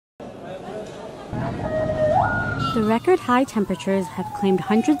The record high temperatures have claimed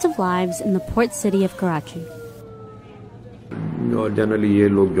hundreds of lives in the port city of Karachi.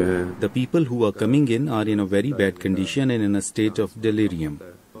 The people who are coming in are in a very bad condition and in a state of delirium.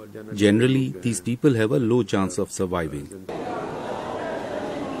 Generally, these people have a low chance of surviving.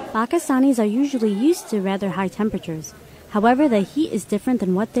 Pakistanis are usually used to rather high temperatures. However, the heat is different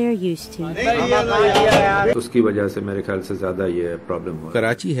than what they are used to.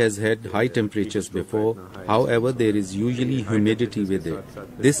 Karachi has had high temperatures before, however there is usually humidity with it.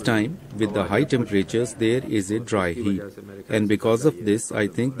 This time, with the high temperatures, there is a dry heat. And because of this, I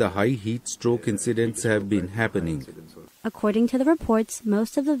think the high heat stroke incidents have been happening. According to the reports,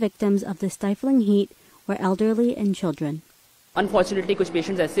 most of the victims of the stifling heat were elderly and children. Unfortunately,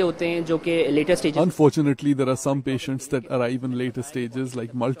 there are some patients that arrive in later stages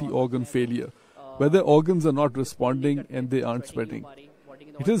like multi-organ failure, where their organs are not responding and they aren't sweating.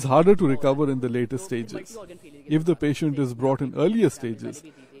 It is harder to recover in the later stages. If the patient is brought in earlier stages,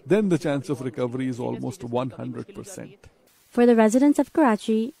 then the chance of recovery is almost 100%. For the residents of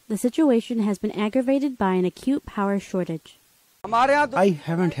Karachi, the situation has been aggravated by an acute power shortage. I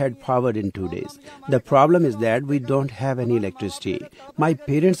haven't had power in 2 days. The problem is that we don't have any electricity. My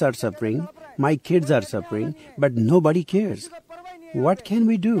parents are suffering, my kids are suffering, but nobody cares. What can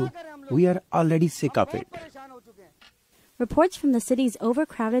we do? We are already sick of it. Reports from the city's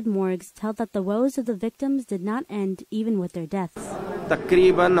overcrowded morgues tell that the woes of the victims did not end even with their deaths.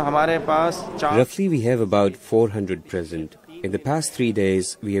 Roughly, we have about 400 present. In the past 3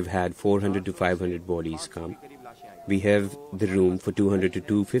 days, we have had 400 to 500 bodies come. We have the room for 200 to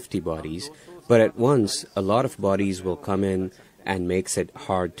 250 bodies, but at once a lot of bodies will come in and makes it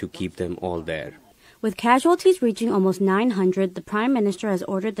hard to keep them all there. With casualties reaching almost 900, the Prime Minister has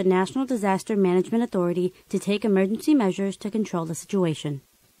ordered the National Disaster Management Authority to take emergency measures to control the situation.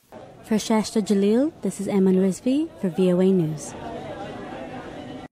 For Shasta Jalil, this is Aman Rizvi for VOA News.